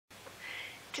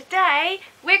Today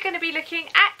we're going to be looking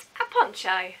at a poncho.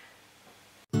 Hi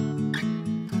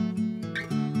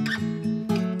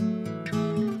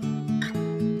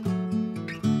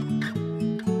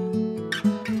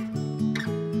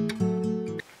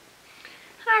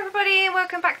everybody and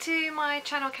welcome back to my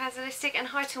channel Kazzalistic, and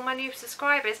hi to all my new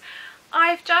subscribers.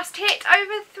 I've just hit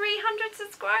over 300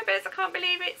 subscribers, I can't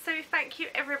believe it, so thank you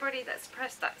everybody that's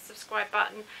pressed that subscribe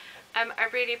button. I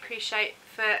really appreciate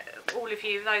for all of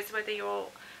you, those whether you're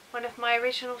one of my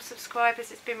original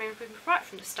subscribers, it's been with me right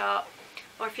from the start,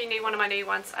 or if you're one of my new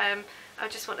ones, I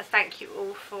just want to thank you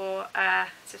all for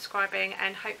subscribing,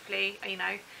 and hopefully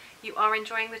you are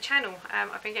enjoying the channel.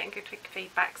 I've been getting good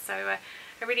feedback, so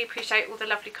I really appreciate all the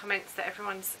lovely comments that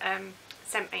everyone's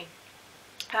sent me.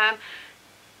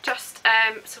 Just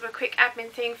sort of a quick admin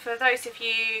thing for those of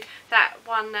you that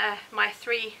won my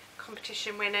 3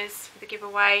 competition winners for the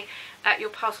giveaway. Your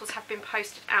parcels have been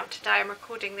posted out today. I'm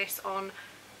recording this on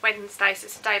Wednesday, so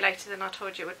it's a day later than I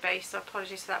told you it would be, so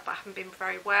apologies for that, but I haven't been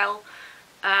very well.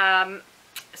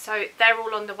 So they're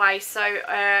all on the way. So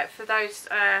for those,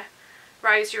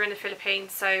 Rose, you're in the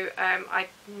Philippines, so I have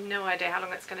no idea how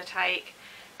long it's going to take,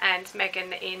 and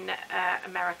Megan in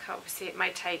America, obviously it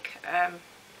may take a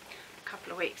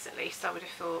couple of weeks at least, I would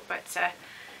have thought, but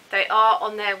they are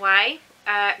on their way.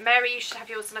 Mary, you should have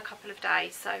yours in a couple of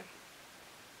days, so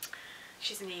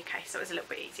she's in the UK, so it was a little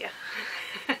bit easier.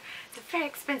 It's a very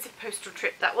expensive postal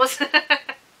trip, that was.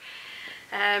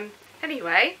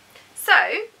 Anyway, so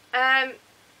I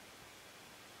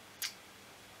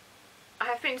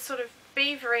have been sort of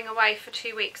beavering away for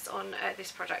 2 weeks on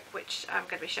this project, which I'm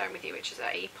going to be sharing with you, which is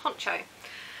a poncho.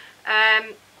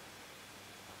 I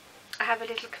have a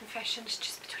little confession, it's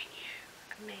just between you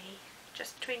and me.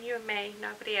 Just between you and me,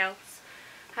 nobody else.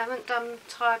 I haven't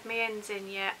tied my ends in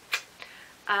yet.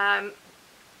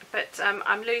 But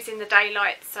I'm losing the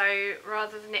daylight, so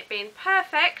rather than it being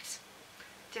perfect, I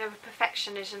do have a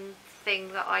perfectionism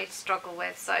thing that I struggle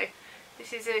with. So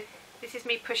this is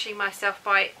me pushing myself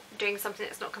by doing something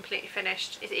that's not completely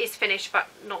finished. It is finished, but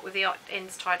not with the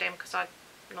ends tied in, because I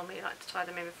normally like to tie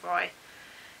them in before I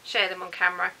share them on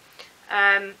camera.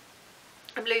 I'm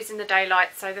losing the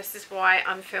daylight, so this is why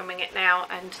I'm filming it now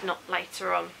and not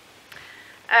later on.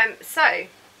 So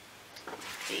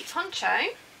the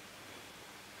poncho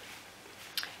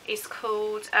is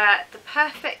called the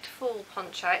Perfect Fall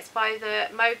Poncho. It's by the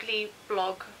Mowgli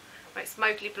blog. Well, it's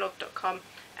mowgliblog.com.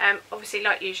 Obviously,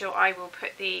 like usual, I will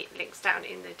put the links down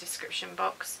in the description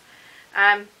box.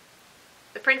 The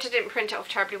printer didn't print it off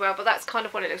terribly well, but that's kind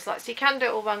of what it looks like. So you can do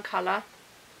it all one colour.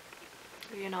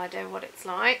 Give you an idea of what it's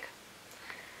like.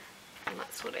 And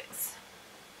that's what it's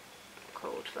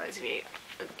called, for those of you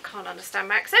that can't understand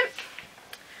my accent.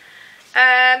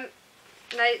 Now,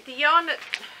 the yarn that,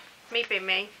 me being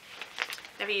me,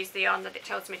 never use the yarn that it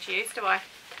tells me to use, do I?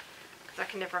 Because I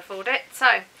can never afford it.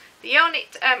 So, the yarn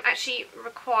it actually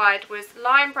required was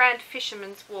Lion Brand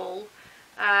Fisherman's Wool,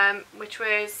 which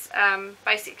was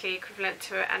basically equivalent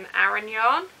to an Aran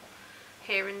yarn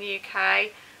here in the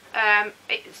UK.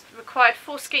 It required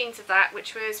 4 skeins of that,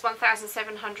 which was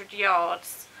 1,700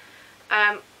 yards.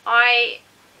 I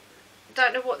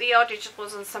don't know what the yardage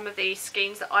was on some of these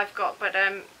skeins that I've got, but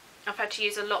I've had to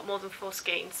use a lot more than 4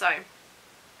 skeins, so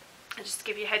just to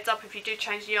give you a heads up, if you do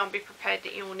change the yarn, be prepared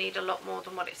that you will need a lot more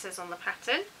than what it says on the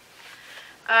pattern.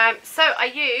 So I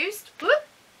used, whoop,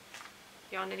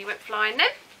 yarn nearly went flying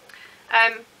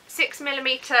then,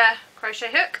 6mm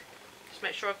crochet hook, just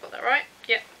make sure I've got that right,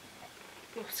 yep.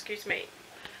 Oh, excuse me.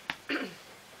 I've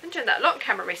been doing that a lot on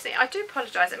camera recently. I do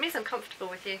apologise, it means I'm comfortable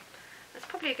with you. That's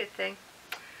probably a good thing.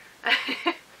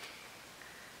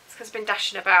 It's because I've been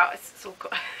dashing about. It's all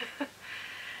got.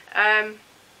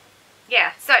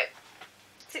 Yeah, so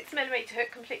 6mm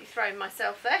hook, completely thrown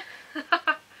myself there.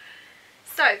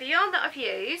 So the yarn that I've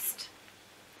used,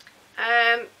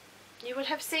 you will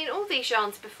have seen all these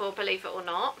yarns before, believe it or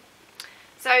not.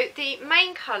 So the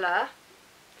main colour,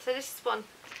 so this is one.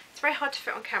 It's very hard to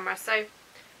fit on camera, so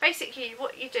basically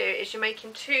what you do is you're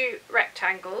making 2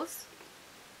 rectangles.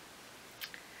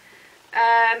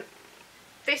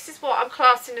 This is what I'm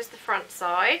classing as the front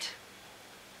side.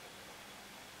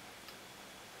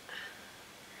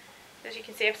 As you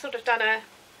can see, I've sort of done a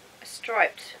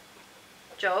striped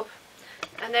job,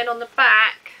 and then on the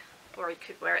back, or you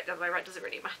could wear it the other way around, doesn't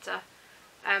really matter.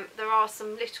 There are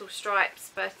some little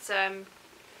stripes, but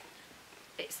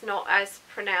it's not as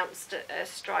pronounced as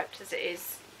striped as it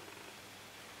is,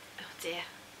 oh dear,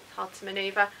 hard to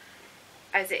manoeuvre,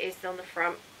 as it is on the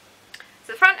front.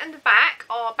 So the front and the back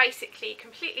are basically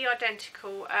completely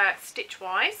identical stitch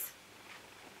wise,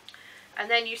 and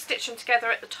then you stitch them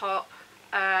together at the top.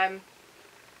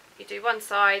 you do one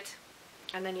side,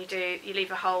 and then you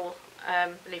leave a hole,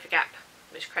 leave a gap,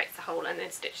 which creates the hole, and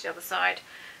then stitch the other side.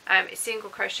 It's single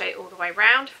crochet all the way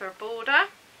round for a border.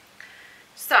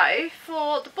 So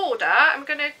for the border, I'm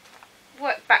going to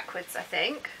work backwards, I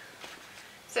think.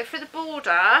 So for the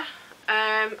border,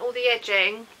 all the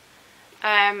edging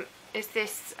is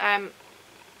this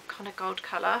kind of gold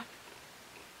colour,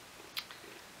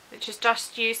 which is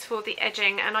just used for the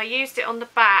edging, and I used it on the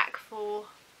back for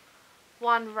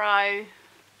one row,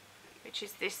 which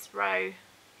is this row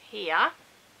here.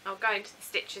 I'll go into the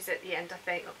stitches at the end, I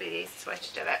think that'll be the easiest way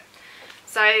to do it.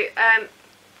 So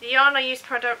the yarn I used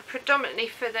predominantly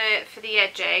for the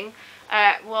edging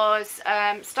was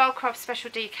Stylecraft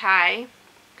Special DK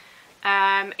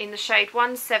in the shade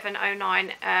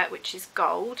 1709, which is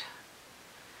gold.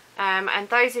 And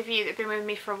those of you that have been with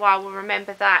me for a while will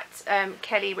remember that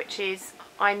Kelly, which is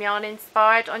ImYarn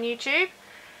inspired on YouTube,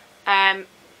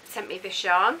 sent me this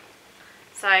yarn.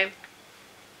 So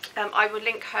I will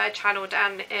link her channel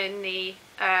down in the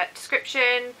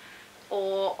description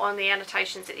or on the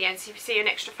annotations at the end. So if you see an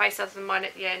extra face other than mine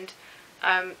at the end,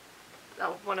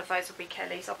 one of those will be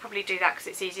Kelly's. I'll probably do that because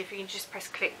it's easier if you can just press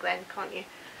click then, can't you?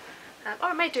 Or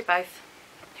I may do both.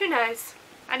 Who knows?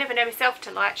 I never know myself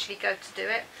till I actually go to do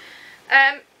it.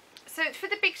 So for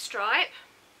the big stripe,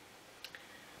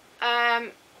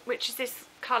 which is this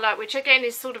colour, which again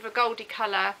is sort of a goldy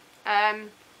colour,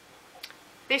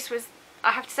 this was,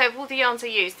 I have to say, of all the yarns I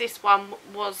used, this one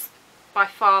was by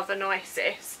far the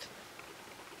nicest.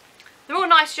 They're all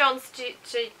nice yarns to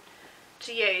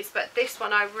use, but this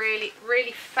one I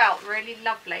really felt really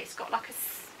lovely. It's got like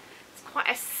it's quite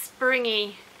a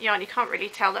springy yarn, you can't really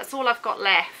tell. That's all I've got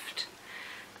left.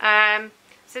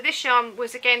 So this yarn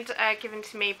was again given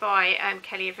to me by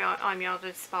Kelly of ImYarn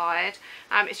Inspired.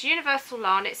 It's universal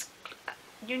yarn. It's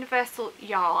universal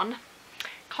yarn,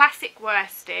 classic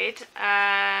worsted.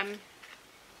 80%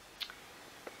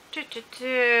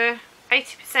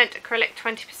 acrylic,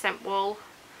 20% wool.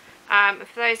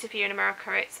 For those of you in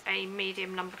America, it's a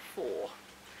medium number 4.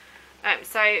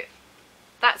 So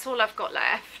that's all I've got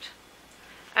left.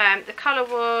 The colour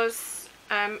was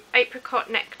Apricot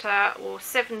Nectar, or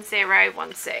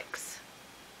 7016,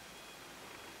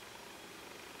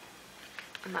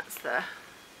 and that's the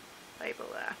label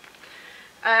there.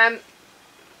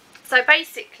 So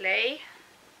basically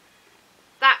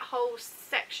that whole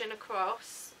section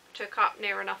across took up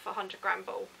near enough 100 gram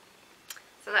ball,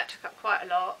 so that took up quite a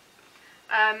lot.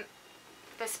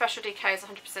 The Special DK is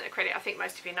 100% acrylic. I think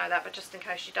most of you know that, but just in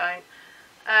case you don't,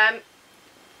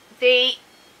 the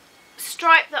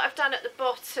stripe that I've done at the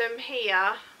bottom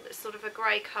here, that's sort of a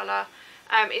grey colour,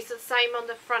 is the same on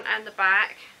the front and the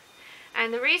back.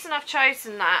 And the reason I've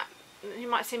chosen that, it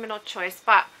might seem an odd choice,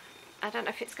 but I don't know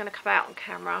if it's going to come out on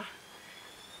camera,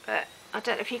 but I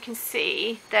don't know if you can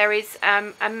see, there is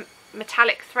a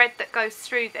metallic thread that goes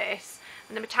through this,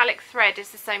 and the metallic thread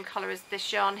is the same colour as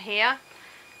this yarn here,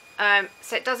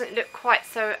 so it doesn't look quite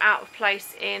so out of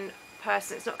place in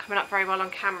person. It's not coming up very well on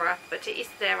camera, but it is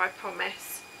there, I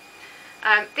promise.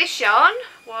 This yarn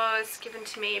was given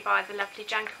to me by the lovely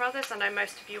Jan Carruthers. I know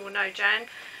most of you will know Jan,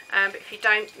 but if you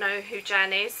don't know who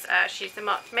Jan is, she's the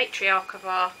matriarch of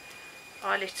our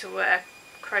little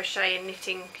crochet and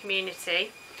knitting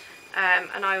community,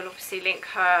 and I will obviously link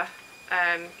her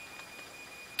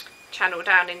channel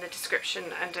down in the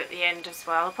description and at the end as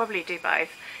well. I'll probably do both.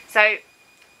 So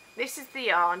this is the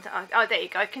yarn. Oh, there you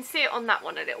go. I can see it on that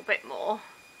one a little bit more.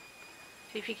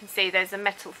 See if you can see there's a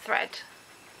metal thread.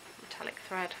 Metallic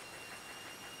thread.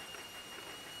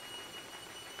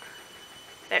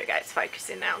 There we go, it's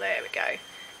focusing now, there we go.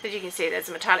 As you can see, there's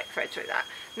a metallic thread through that.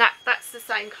 Now, that's the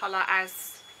same colour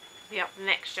as the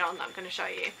next yarn that I'm going to show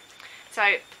you.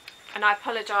 So, and I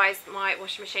apologise, my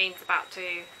washing machine's about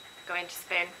to go into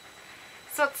spin.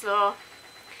 Sod's law.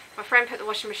 My friend put the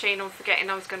washing machine on forgetting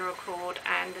I was going to record,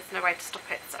 and there's no way to stop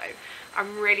it, so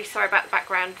I'm really sorry about the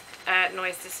background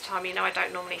noise this time. You know I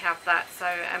don't normally have that, so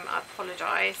I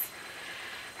apologise.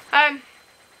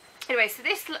 Anyway, so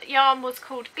this yarn was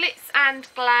called Glitz and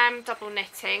Glam Double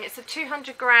Knitting. It's a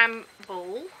 200 gram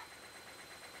ball.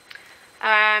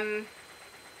 97%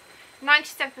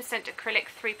 acrylic,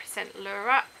 3%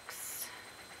 Lurex.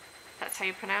 That's how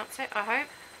you pronounce it, I hope.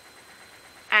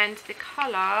 And the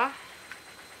colour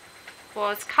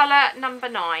was colour number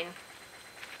 9.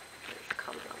 The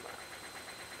colour number.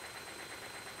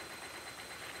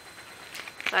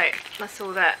 So that's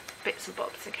all the bits and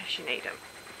bobs in case you need them.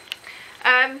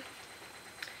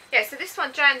 Yeah, so this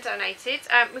one Jan donated.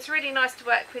 Was really nice to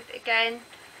work with again.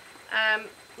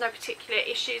 No particular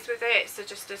issues with it. So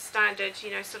just a standard,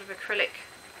 you know, sort of acrylic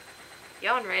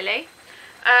yarn really.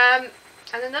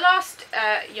 And then the last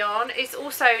yarn is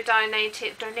also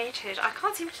donated. I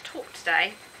can't seem to talk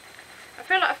today. I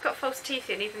feel like I've got false teeth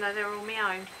in, even though they're all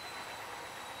my own.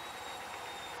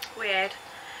 Weird.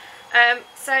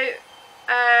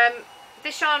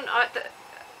 This yarn,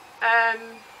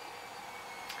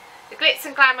 the Glitz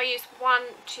and Glam, I used one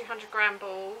 200-gram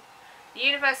ball. The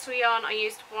Universal yarn, I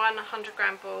used one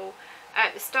 100-gram ball.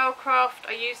 The Stylecraft,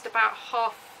 I used about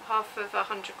half of a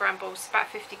 100-gram ball, so about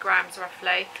 50 grams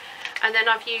roughly. And then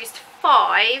I've used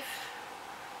 5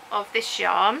 of this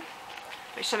yarn,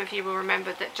 which some of you will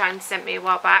remember that Jan sent me a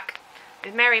while back,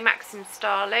 with Mary Maxim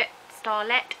Starlet.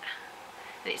 And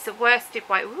it's the worsted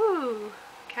weight. Ooh,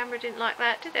 camera didn't like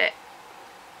that, did it?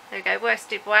 There we go,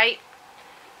 worsted weight.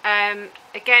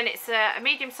 Again, it's a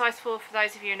medium size 4 for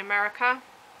those of you in America.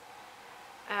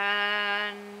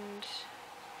 And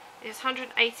it's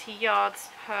 180 yards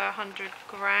per 100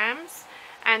 grams.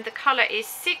 And the colour is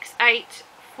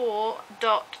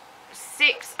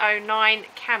 684.609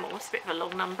 camel. It's a bit of a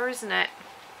long number, isn't it?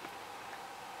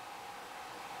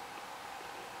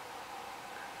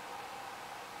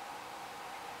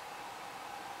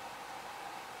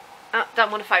 Oh,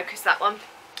 don't want to focus that one.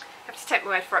 Have to take my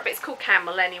word for it, but it's called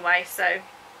camel anyway. So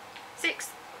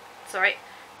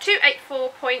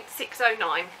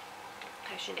 284.609 in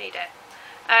case you need it.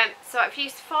 So I've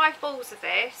used 5 balls of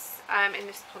this in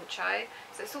this poncho.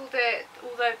 So it's all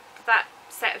that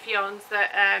set of yarns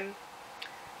that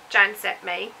Jan sent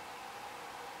me.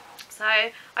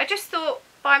 So I just thought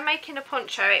by making a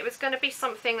poncho, it was going to be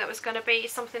something that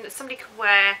somebody could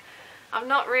wear. I've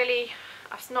not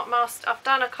mastered. I've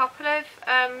done a couple of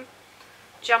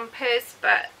jumpers,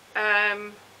 but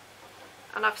and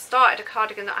I've started a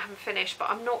cardigan that I haven't finished. But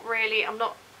I'm not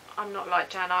like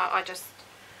Jan.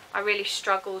 I really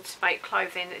struggled to make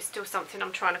clothing. It's still something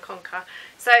I'm trying to conquer.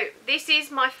 So this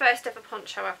is my first ever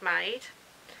poncho I've made.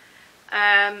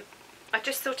 I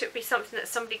just thought it would be something that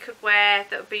somebody could wear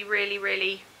that would be really,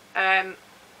 really,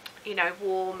 you know,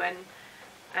 warm, and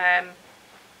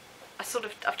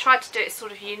I've tried to do it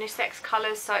sort of unisex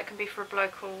colours, so it can be for a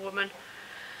bloke or a woman.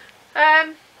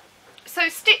 So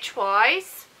stitch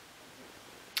wise,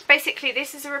 basically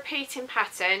this is a repeating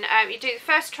pattern. You do the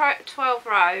first 12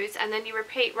 rows, and then you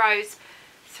repeat rows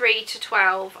 3 to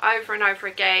 12 over and over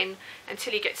again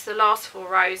until you get to the last 4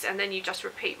 rows, and then you just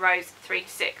repeat rows 3 to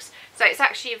 6. So it's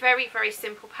actually a very, very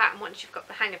simple pattern once you've got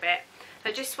the hang of it.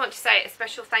 I just want to say a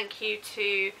special thank you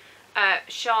to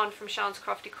Sian from Sian's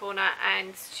Crafty Corner,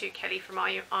 and to Kelly from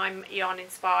ImYarn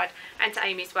Inspired, and to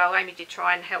Amy as well. Amy did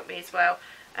try and help me as well,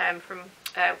 from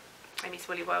Amy's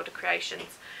Woolly World of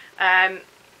Creations.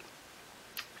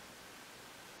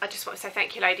 I just want to say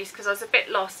thank you, ladies, because I was a bit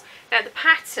lost. Now the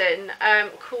pattern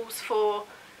calls for,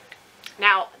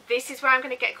 now this is where I'm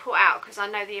going to get caught out, because I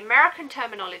know the American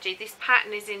terminology. This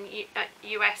pattern is in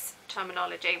US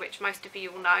terminology, which most of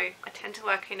you will know. I tend to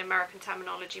work in American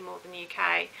terminology more than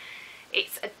UK.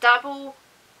 It's a double,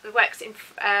 it works in,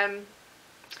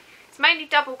 it's mainly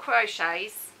double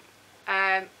crochets.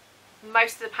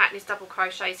 Most of the pattern is double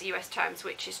crochets US terms,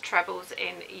 which is trebles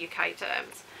in UK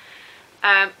terms.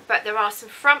 But there are some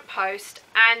front post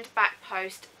and back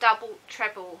post double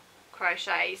treble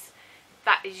crochets.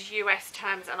 That is US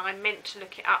terms, and I meant to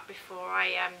look it up before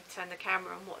I turned the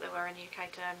camera on what they were in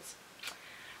UK terms,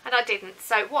 and I didn't.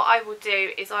 So what I will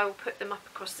do is I will put them up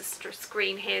across the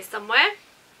screen here somewhere,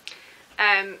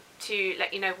 to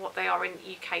let you know what they are in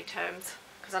UK terms,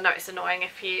 because I know it's annoying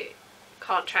if you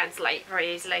can't translate very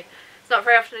easily. It's not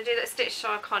very often I do that stitch,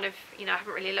 so I kind of, you know, I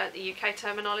haven't really learnt the UK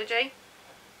terminology.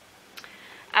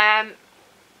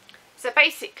 So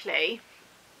basically,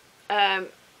 the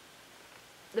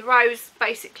rows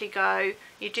basically go,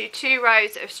 you do 2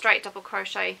 rows of straight double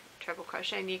crochet, treble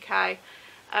crochet in the UK,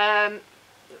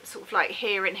 sort of like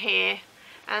here and here,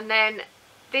 and then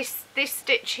this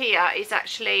stitch here is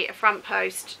actually a front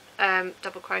post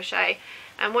double crochet,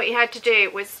 and what you had to do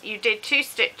was you did 2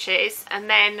 stitches, and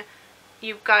then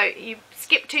you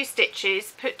skip 2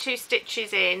 stitches, put 2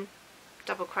 stitches in,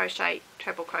 double crochet,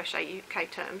 treble crochet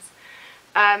UK terms,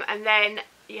 and then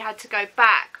you had to go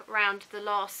back round the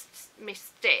last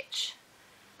missed stitch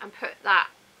and put that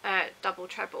double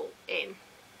treble in.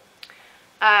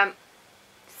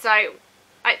 So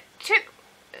I took,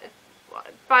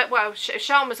 well,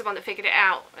 Sian was the one that figured it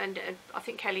out, and I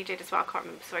think Kelly did as well. I can't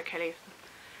remember. Sorry, Kelly.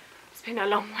 It's been a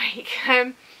long week.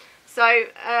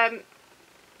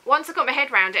 Once I got my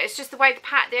head around it, it's just the way the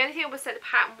pattern. The only thing I would say, the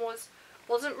pattern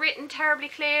wasn't written terribly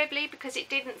clearly, because it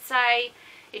didn't say.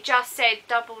 It just said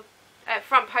double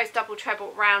front post double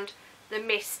treble round the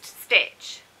missed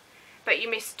stitch, but you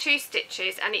missed 2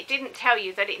 stitches, and it didn't tell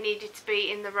you that it needed to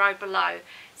be in the row below.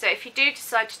 So if you do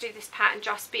decide to do this pattern,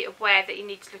 just be aware that you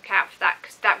need to look out for that,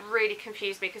 because that really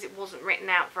confused me because it wasn't written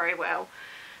out very well.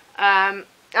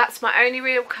 That's my only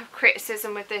real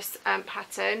criticism with this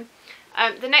pattern.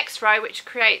 The next row, which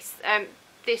creates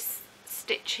this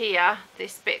stitch here,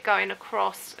 this bit going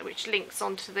across, which links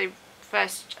onto the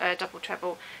first double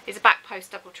treble, is a back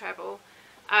post double treble.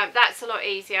 That's a lot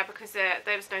easier because there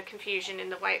was no confusion in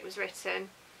the way it was written.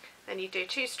 Then you do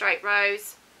 2 straight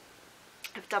rows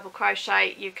of double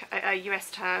crochet,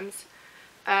 US terms,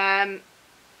 and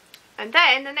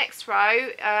then the next row,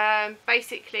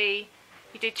 basically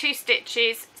you do 2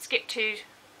 stitches, skip 2,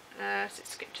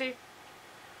 skip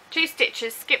 2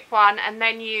 stitches, skip 1, and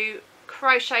then you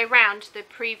crochet around the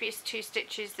previous 2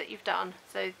 stitches that you've done.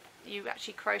 So you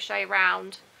actually crochet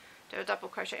around, do a double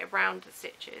crochet around the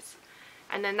stitches,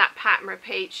 and then that pattern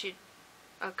repeats you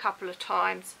a couple of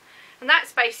times, and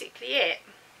that's basically it.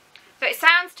 So it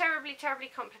sounds terribly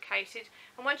complicated,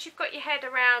 and once you've got your head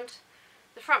around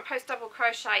the front post double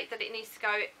crochet that it needs to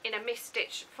go in a missed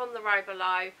stitch from the row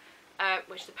below,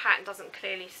 which the pattern doesn't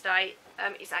clearly state,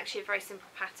 it's actually a very simple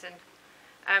pattern.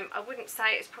 I wouldn't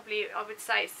say it's probably, I would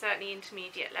say it's certainly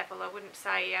intermediate level. I wouldn't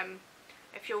say,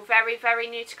 if you're very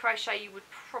new to crochet, you would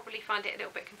probably find it a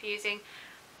little bit confusing.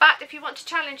 But if you want to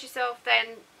challenge yourself,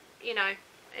 then, you know,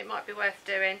 it might be worth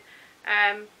doing.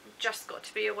 Just got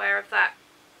to be aware of that,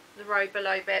 the row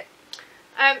below bit.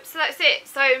 So that's it.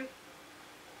 So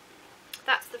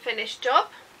that's the finished job.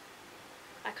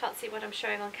 I can't see what I'm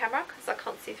showing on camera because I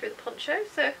can't see through the poncho,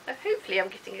 so hopefully I'm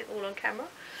getting it all on camera.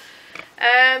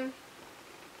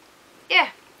 Yeah,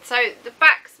 so the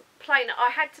back's plain.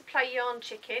 I had to play yarn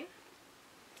chicken,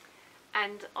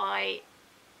 and I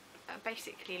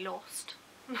basically lost.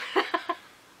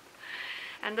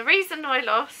 And the reason I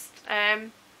lost,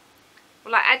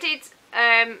 well, I added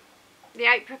the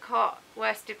apricot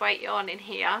worsted weight yarn in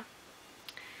here,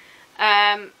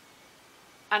 and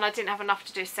I didn't have enough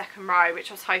to do a second row, which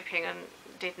I was hoping, and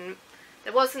didn't.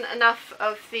 There wasn't enough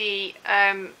of the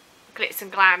Glitz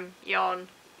and Glam yarn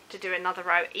to do another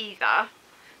row either,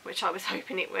 which I was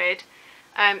hoping it would.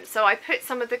 So I put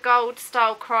some of the gold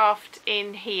style craft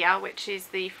in here, which is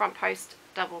the front post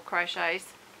double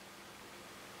crochets,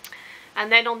 and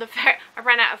then on the I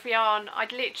ran out of yarn.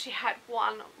 I'd literally had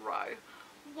one row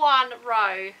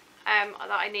that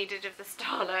I needed of the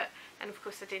starlet, and of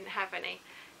course I didn't have any.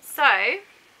 So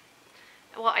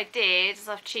what I did is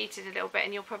I've cheated a little bit,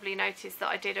 and you'll probably notice that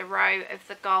I did a row of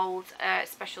the gold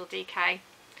special DK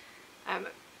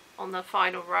on the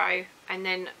final row, and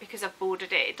then because I've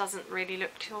bordered it, it doesn't really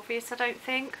look too obvious, I don't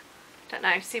think. Don't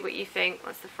know, see what you think.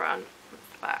 That's the front, that's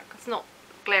the back. It's not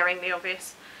glaringly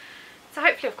obvious, so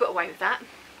hopefully I've got away with that.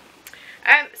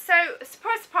 So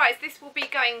surprise, this will be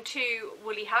going to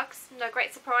Woolly Hugs. No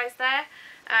great surprise there.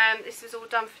 This was all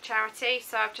done for charity,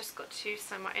 so I've just got to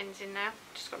sew my ends in now.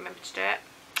 Just got to remember to do it.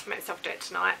 I'll make myself do it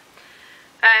tonight.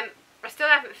 I still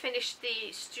haven't finished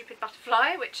the stupid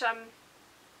butterfly, which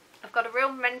I've got a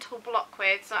real mental block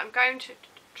with, so I'm going to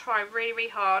try really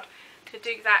hard to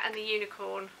do that and the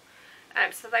unicorn.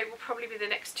 So they will probably be the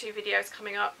next 2 videos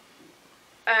coming up.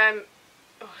 Oh,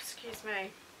 excuse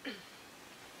me.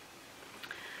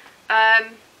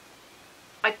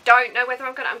 I don't know whether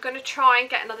I'm going to try and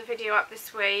get another video up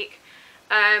this week,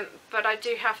 but I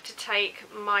do have to take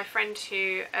my friend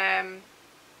to an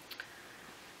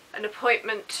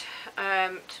appointment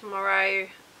tomorrow.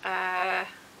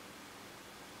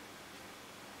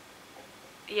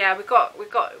 Yeah,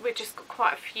 we've just got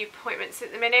quite a few appointments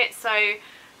at the minute, so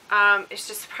it's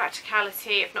just a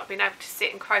practicality of not being able to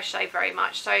sit and crochet very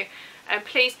much. So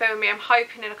please bear with me. I'm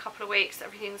hoping in a couple of weeks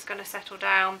everything's going to settle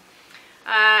down.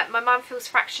 My mum feels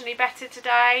fractionally better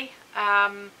today,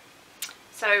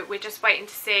 so we're just waiting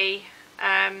to see.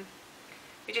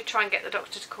 We did try and get the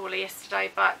doctor to call her yesterday,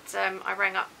 but I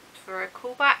rang up for a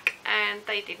call back and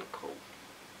they didn't call,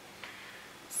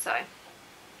 so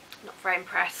not very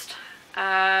impressed.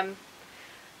 And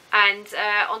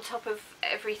on top of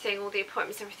everything, all the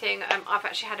appointments, everything, I've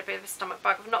actually had a bit of a stomach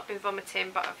bug. I've not been vomiting,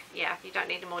 but yeah, you don't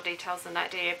need any more details than that,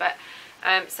 do you? But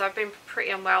so I've been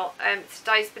pretty unwell.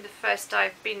 Today's been the first day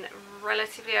I've been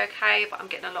relatively okay, but I'm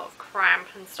getting a lot of cramp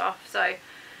and stuff, so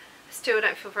still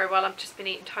don't feel very well. I've just been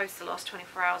eating toast the last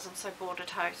 24 hours. I'm so bored of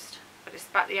toast, but it's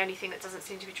about the only thing that doesn't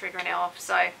seem to be triggering it off.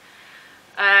 So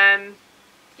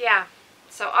yeah,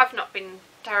 so I've not been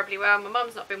terribly well. My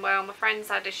mum's not been well. My friend's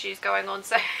had issues going on,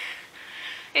 so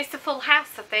it's the full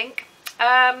house, I think.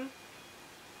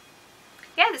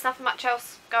 Yeah, there's nothing much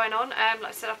else going on. Like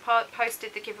I said, I've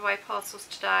posted the giveaway parcels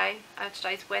today.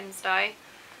 Today's Wednesday.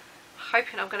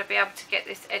 hoping I'm going to be able to get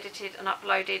this edited and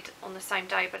uploaded on the same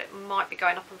day, but it might be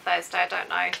going up on Thursday, I don't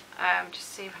know, just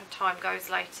see how time goes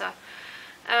later.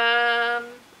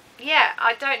 Yeah,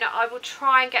 I don't know, I will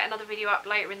try and get another video up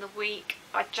later in the week.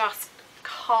 I just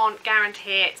can't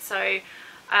guarantee it, so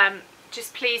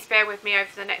just please bear with me over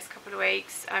the next couple of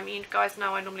weeks. You guys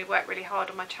know I normally work really hard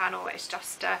on my channel. It's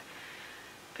just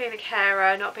being a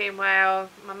carer, not being well,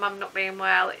 my mum not being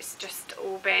well, it's just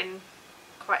all been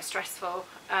quite stressful.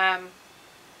 And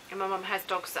my mum has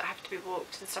dogs that have to be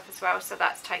walked and stuff as well, so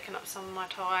that's taken up some of my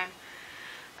time.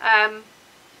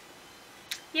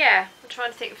 Yeah, I'm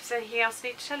trying to think if there's anything else I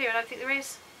need to tell you. I don't think there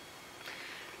is.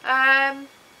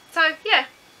 So yeah.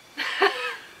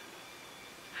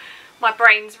 My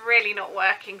brain's really not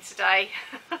working today.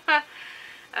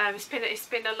 It's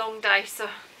been a long day, so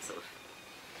sort of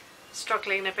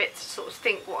struggling a bit to sort of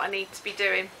think what I need to be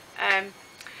doing.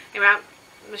 Anyway,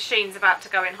 machine's about to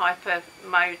go in hyper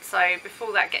mode, so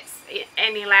before that gets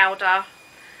any louder,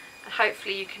 and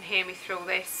hopefully you can hear me through all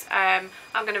this, I'm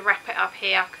going to wrap it up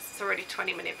here because it's already a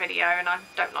 20-minute video, and I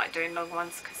don't like doing long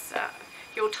ones because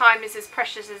your time is as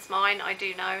precious as mine, I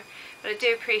do know, but I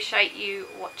do appreciate you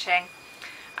watching.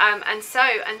 And so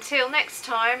until next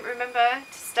time, remember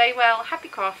to stay well, happy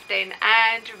crafting,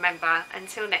 and remember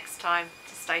until next time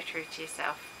to stay true to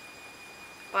yourself.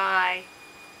 Bye.